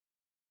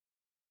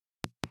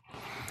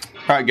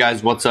All right,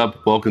 guys, what's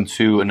up? Welcome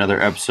to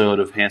another episode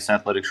of Hanson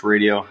Athletics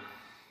Radio.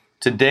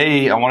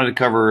 Today, I wanted to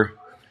cover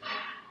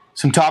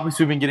some topics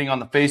we've been getting on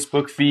the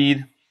Facebook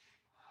feed,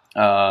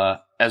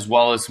 as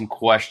well as some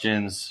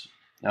questions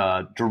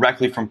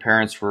directly from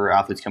parents for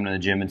athletes coming to the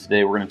gym. And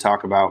today, we're going to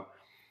talk about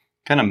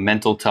kind of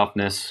mental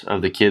toughness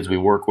of the kids we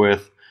work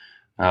with,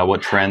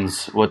 what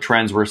trends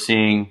we're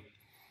seeing,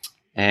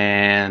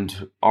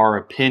 and our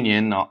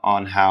opinion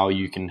on how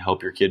you can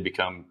help your kid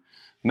become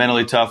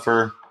mentally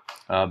tougher,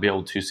 be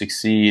able to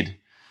succeed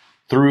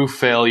through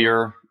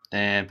failure,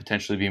 and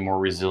potentially be more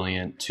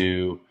resilient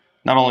to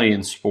not only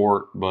in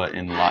sport but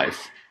in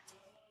life.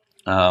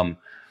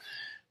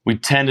 We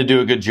tend to do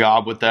a good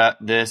job with that.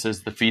 This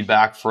is the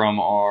feedback from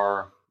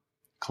our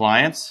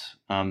clients.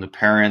 The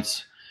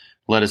parents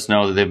let us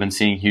know that they've been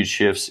seeing huge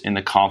shifts in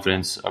the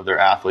confidence of their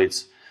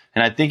athletes.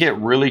 And I think it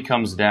really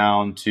comes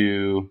down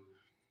to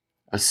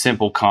a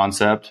simple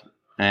concept.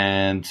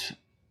 And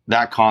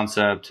that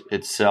concept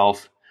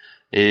itself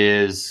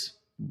is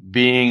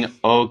being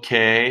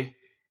okay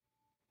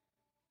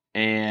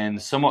and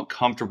somewhat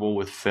comfortable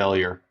with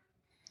failure,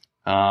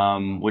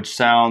 which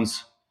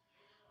sounds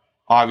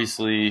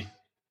obviously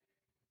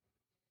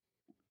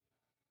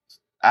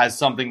as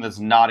something that's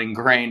not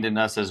ingrained in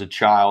us as a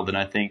child. And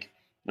I think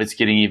it's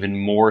getting even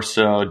more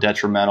so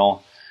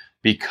detrimental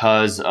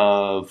because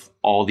of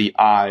all the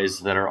eyes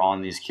that are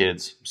on these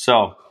kids.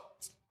 So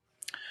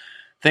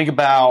think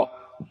about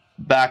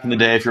back in the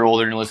day, if you're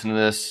older and you're listening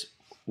to this,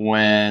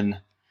 when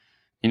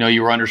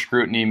you were under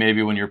scrutiny,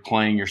 maybe when you're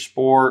playing your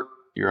sport,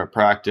 you're at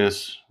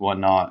practice,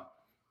 whatnot.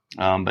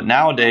 But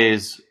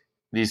nowadays,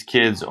 these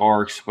kids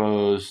are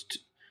exposed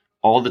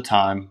all the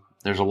time.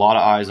 There's a lot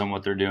of eyes on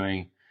what they're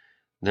doing.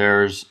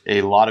 There's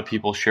a lot of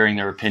people sharing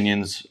their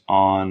opinions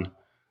on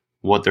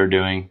what they're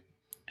doing.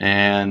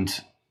 And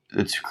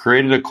it's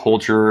created a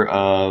culture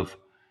of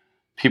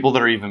people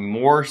that are even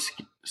more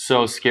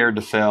so scared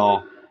to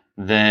fail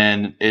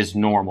than is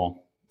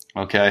normal.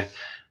 Okay?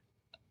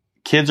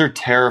 Kids are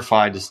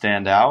terrified to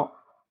stand out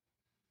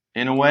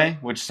in a way,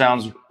 which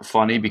sounds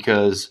funny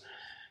because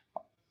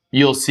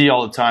you'll see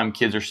all the time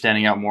kids are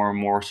standing out more and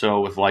more so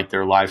with like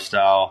their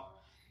lifestyle.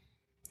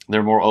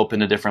 They're more open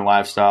to different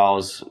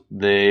lifestyles.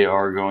 They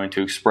are going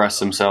to express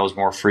themselves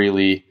more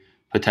freely,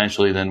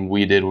 potentially, than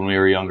we did when we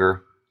were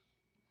younger.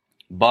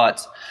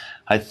 But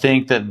I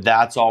think that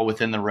that's all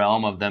within the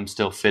realm of them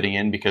still fitting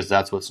in because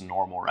that's what's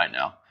normal right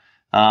now.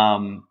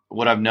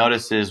 What I've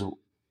noticed is,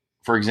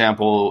 for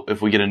example, if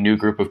we get a new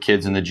group of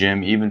kids in the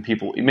gym, even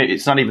people,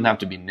 it's not even have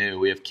to be new.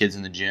 We have kids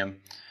in the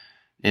gym.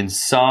 In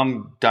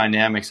some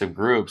dynamics of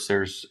groups,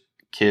 there's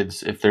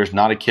kids, if there's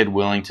not a kid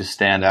willing to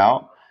stand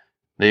out,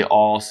 they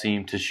all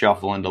seem to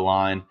shuffle into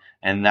line.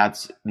 And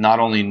that's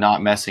not only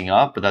not messing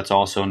up, but that's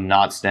also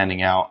not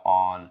standing out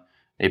on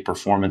a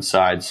performance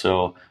side.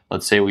 So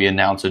let's say we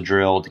announce a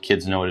drill, the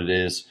kids know what it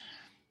is.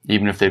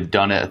 Even if they've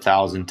done it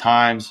 1,000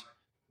 times,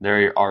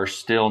 they are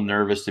still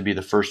nervous to be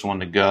the first one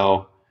to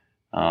go.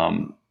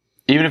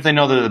 Even if they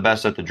know they're the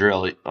best at the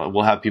drill,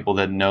 we'll have people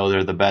that know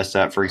they're the best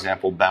at, for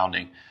example,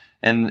 bounding.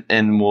 And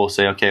we'll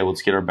say, okay,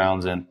 let's get our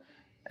bounds in.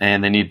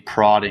 And they need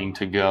prodding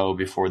to go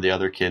before the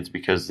other kids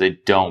because they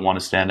don't want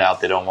to stand out.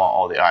 They don't want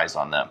all the eyes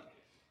on them.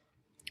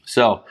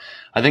 So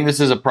I think this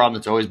is a problem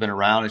that's always been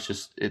around.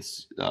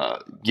 It's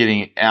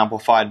getting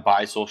amplified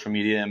by social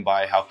media and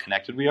by how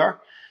connected we are.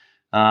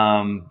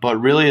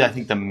 But really, I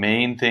think the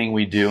main thing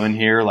we do in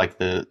here,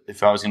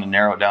 if I was going to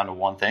narrow it down to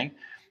one thing,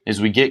 is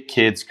we get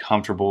kids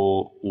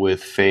comfortable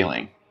with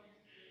failing.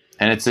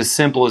 And it's as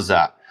simple as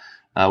that.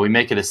 We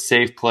make it a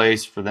safe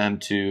place for them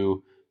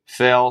to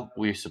fail.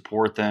 We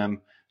support them.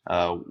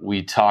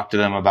 We talk to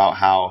them about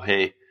how,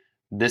 hey,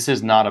 this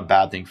is not a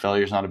bad thing.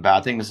 Failure is not a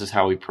bad thing. This is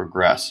how we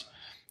progress.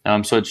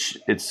 So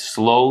it's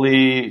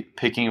slowly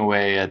picking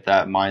away at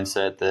that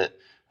mindset that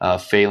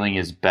failing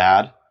is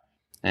bad.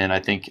 And I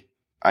think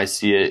I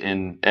see it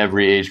in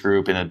every age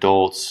group, in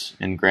adults,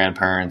 in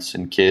grandparents,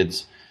 in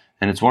kids.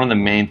 And it's one of the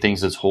main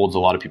things that holds a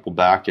lot of people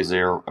back is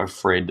they're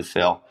afraid to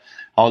fail.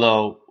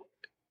 Although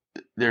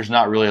there's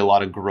not really a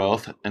lot of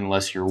growth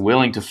unless you're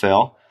willing to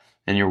fail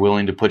and you're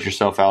willing to put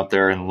yourself out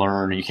there and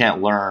learn. You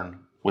can't learn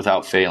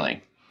without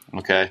failing.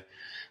 Okay.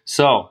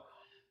 So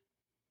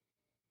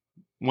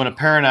when a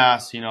parent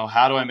asks,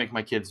 how do I make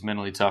my kids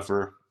mentally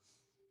tougher?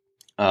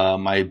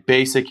 My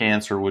basic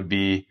answer would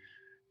be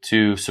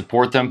to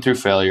support them through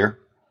failure,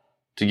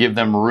 to give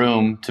them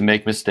room to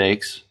make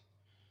mistakes,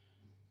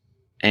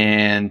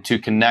 and to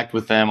connect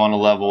with them on a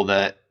level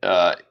that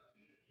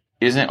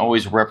isn't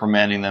always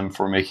reprimanding them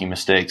for making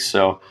mistakes.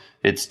 So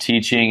it's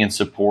teaching and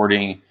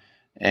supporting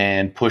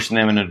and pushing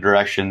them in a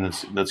direction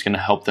that's going to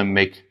help them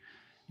make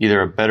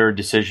either a better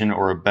decision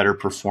or a better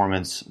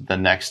performance the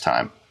next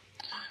time.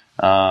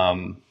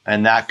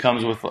 And that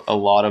comes with a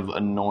lot of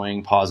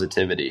annoying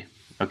positivity.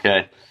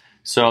 Okay.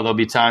 So there'll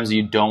be times that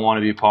you don't want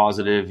to be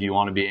positive. You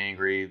want to be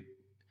angry.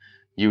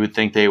 You would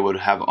think they would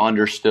have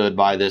understood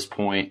by this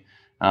point.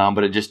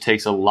 But it just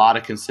takes a lot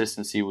of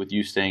consistency with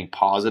you staying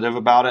positive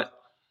about it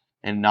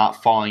and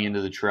not falling into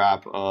the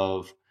trap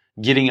of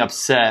getting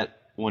upset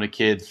when a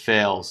kid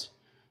fails.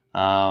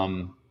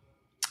 And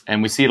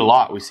we see it a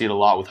lot. We see it a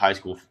lot with high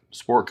school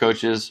sport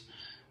coaches.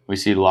 We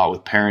see it a lot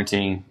with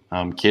parenting.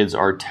 Kids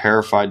are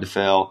terrified to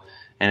fail,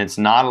 and it's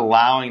not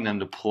allowing them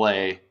to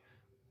play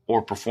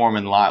or perform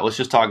in life. Let's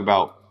just talk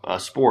about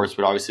sports,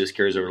 but obviously this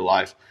carries over to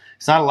life.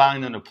 It's not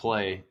allowing them to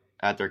play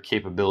at their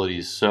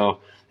capabilities. So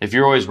if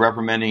you're always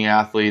reprimanding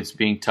athletes,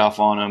 being tough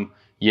on them,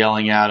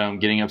 yelling at them,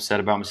 getting upset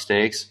about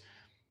mistakes,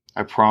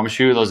 I promise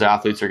you those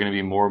athletes are going to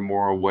be more and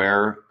more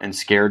aware and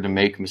scared to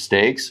make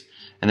mistakes,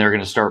 and they're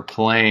going to start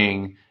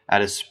playing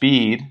at a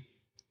speed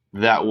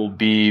that will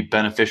be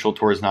beneficial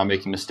towards not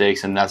making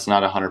mistakes, and that's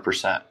not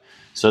 100%.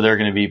 So they're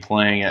going to be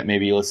playing at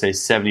maybe, let's say,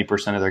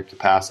 70% of their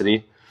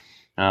capacity,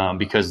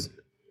 because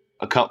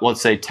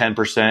let's say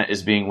 10%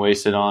 is being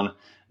wasted on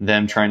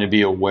them trying to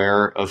be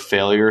aware of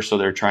failure. So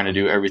they're trying to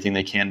do everything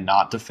they can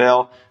not to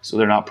fail. So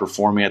they're not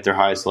performing at their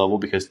highest level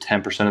because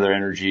 10% of their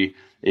energy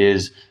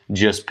is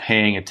just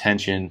paying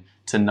attention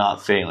to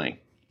not failing.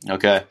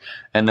 Okay.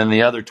 And then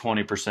the other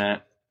 20%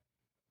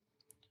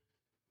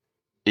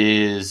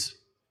 is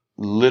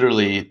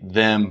literally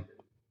them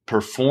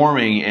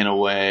performing in a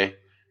way.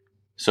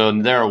 So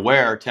they're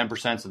aware,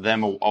 10% of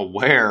them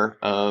aware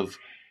of,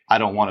 I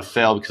don't want to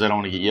fail because I don't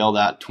want to get yelled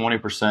at.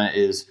 20%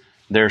 is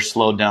they're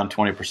slowed down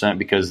 20%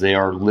 because they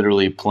are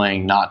literally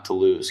playing not to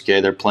lose.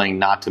 Okay, they're playing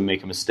not to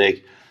make a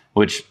mistake,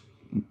 which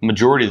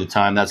majority of the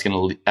time that's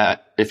going to,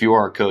 if you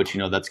are a coach,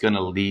 that's going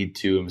to lead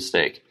to a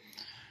mistake.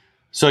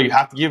 So you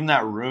have to give them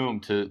that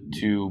room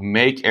to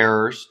make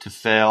errors, to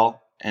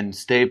fail, and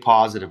stay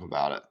positive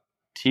about it.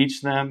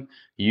 Teach them,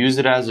 use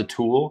it as a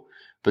tool,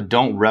 but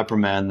don't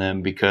reprimand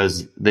them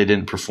because they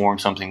didn't perform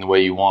something the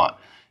way you want.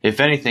 If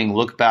anything,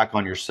 look back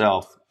on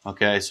yourself.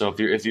 Okay, so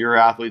if your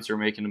athletes are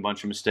making a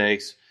bunch of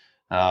mistakes,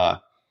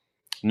 not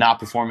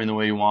performing the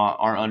way you want,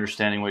 aren't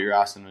understanding what you're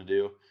asking them to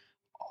do,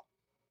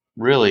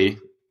 really,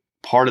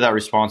 part of that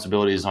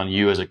responsibility is on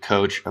you as a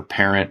coach, a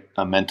parent,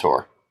 a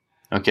mentor.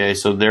 Okay,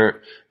 so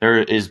there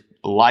is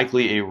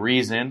likely a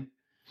reason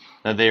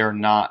that they are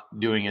not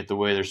doing it the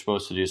way they're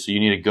supposed to do. So you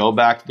need to go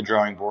back to the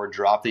drawing board,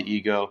 drop the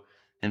ego,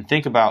 and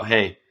think about,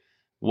 hey,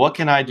 what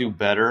can I do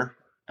better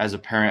as a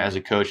parent, as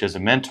a coach, as a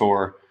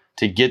mentor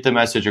to get the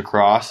message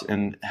across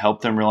and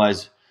help them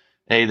realize,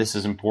 A, this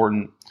is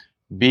important.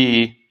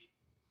 B,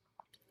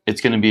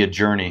 it's going to be a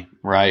journey,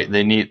 right?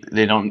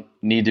 They don't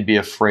need to be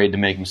afraid to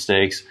make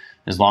mistakes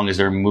as long as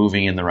they're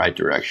moving in the right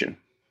direction.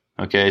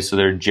 Okay, so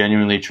they're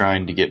genuinely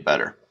trying to get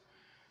better.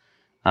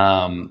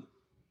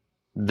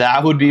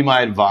 That would be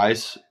my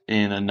advice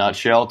in a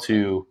nutshell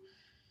to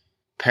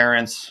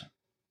parents,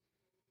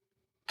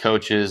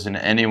 coaches, and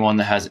anyone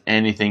that has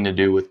anything to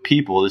do with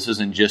people. This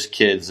isn't just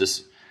kids.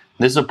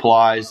 This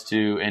applies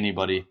to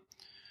anybody.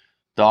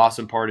 The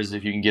awesome part is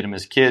if you can get them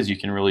as kids, you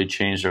can really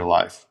change their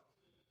life.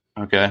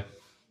 Okay?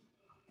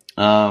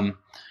 But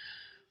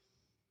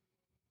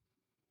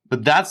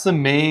that's the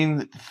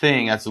main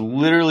thing. That's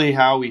literally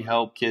how we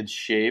help kids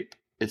shape.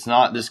 It's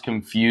not this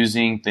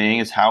confusing thing.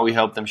 It's how we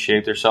help them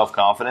shape their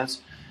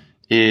self-confidence,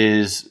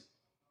 is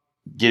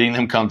getting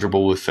them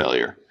comfortable with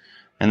failure.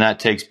 And that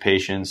takes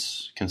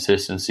patience,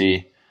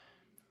 consistency,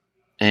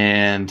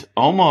 and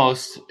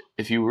almost,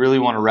 if you really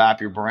want to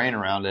wrap your brain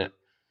around it,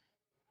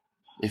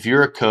 if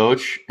you're a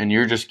coach and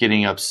you're just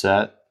getting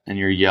upset and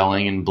you're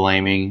yelling and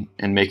blaming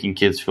and making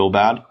kids feel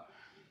bad,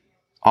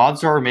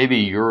 odds are maybe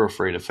you're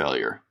afraid of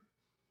failure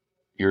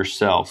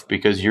yourself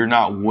because you're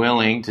not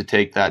willing to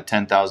take that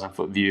 10,000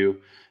 foot view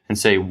and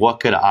say, what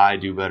could I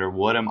do better?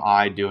 What am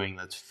I doing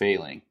that's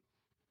failing?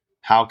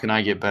 How can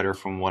I get better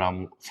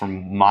from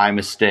my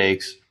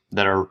mistakes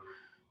that are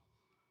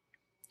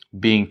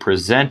being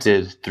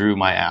presented through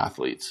my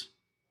athletes?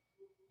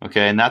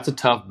 Okay, and that's a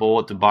tough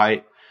bullet to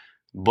bite,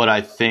 but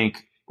I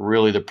think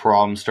really the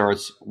problem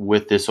starts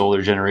with this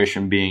older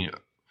generation being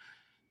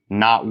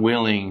not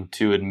willing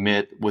to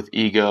admit with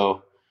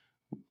ego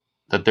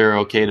that they're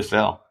okay to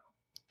fail.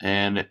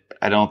 And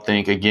I don't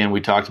think, again, we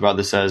talked about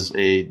this as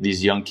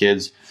these young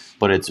kids,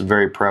 but it's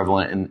very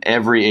prevalent in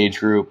every age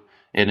group,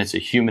 and it's a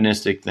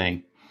humanistic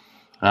thing.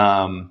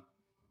 So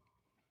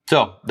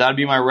that'd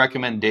be my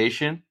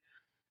recommendation.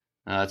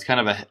 It's kind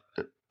of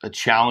a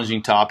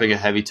challenging topic, a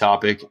heavy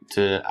topic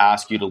to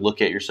ask you to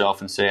look at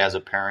yourself and say, as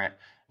a parent,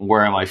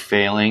 where am I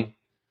failing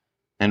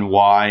and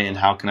why, and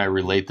how can I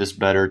relate this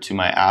better to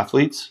my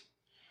athletes?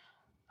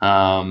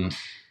 And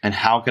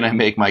how can I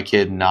make my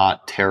kid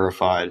not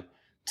terrified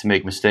to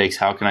make mistakes?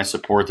 How can I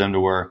support them to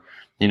where,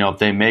 if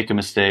they make a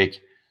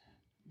mistake,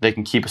 they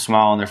can keep a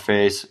smile on their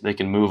face, they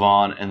can move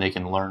on, and they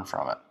can learn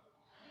from it.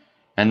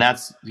 And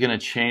that's going to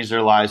change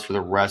their lives for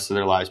the rest of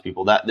their lives,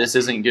 people. This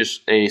isn't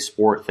just a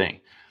sport thing.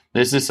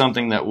 This is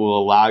something that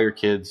will allow your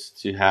kids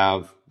to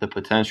have the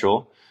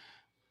potential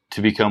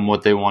to become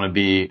what they want to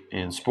be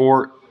in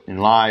sport, in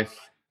life,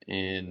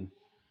 in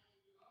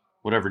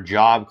whatever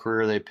job,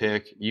 career they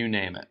pick, you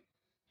name it.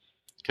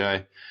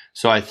 Okay.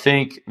 So I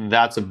think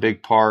that's a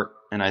big part.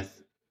 And I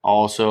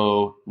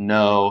also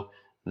know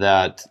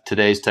that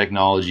today's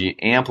technology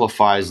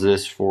amplifies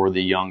this for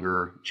the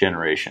younger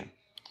generation.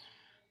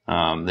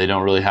 They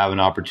don't really have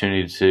an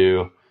opportunity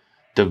to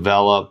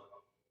develop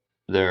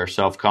their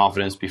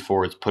self-confidence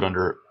before it's put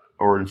under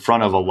or in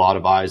front of a lot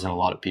of eyes and a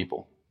lot of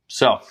people.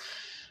 So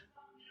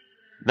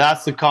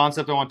that's the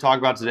concept I want to talk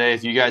about today.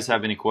 If you guys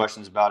have any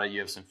questions about it, you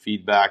have some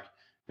feedback,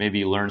 maybe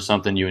you learned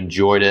something, you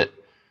enjoyed it,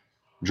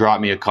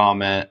 drop me a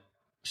comment,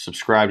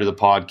 subscribe to the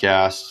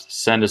podcast,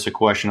 send us a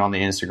question on the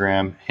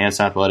Instagram,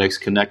 Hanson Athletics.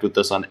 Connect with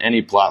us on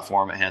any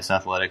platform at Hanson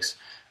Athletics.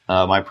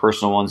 My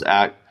personal one's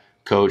at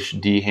Coach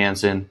D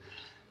Hanson.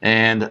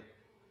 And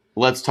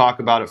let's talk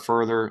about it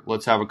further.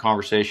 Let's have a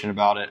conversation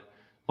about it.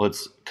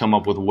 Let's come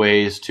up with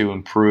ways to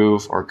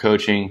improve our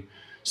coaching,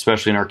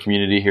 especially in our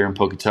community here in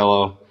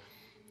Pocatello.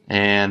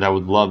 And I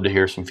would love to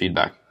hear some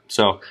feedback.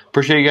 So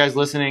appreciate you guys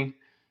listening.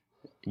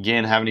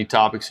 Again, have any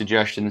topic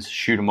suggestions,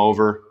 shoot them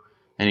over.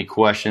 Any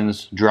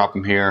questions, drop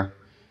them here.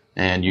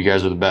 And you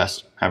guys are the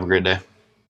best. Have a great day.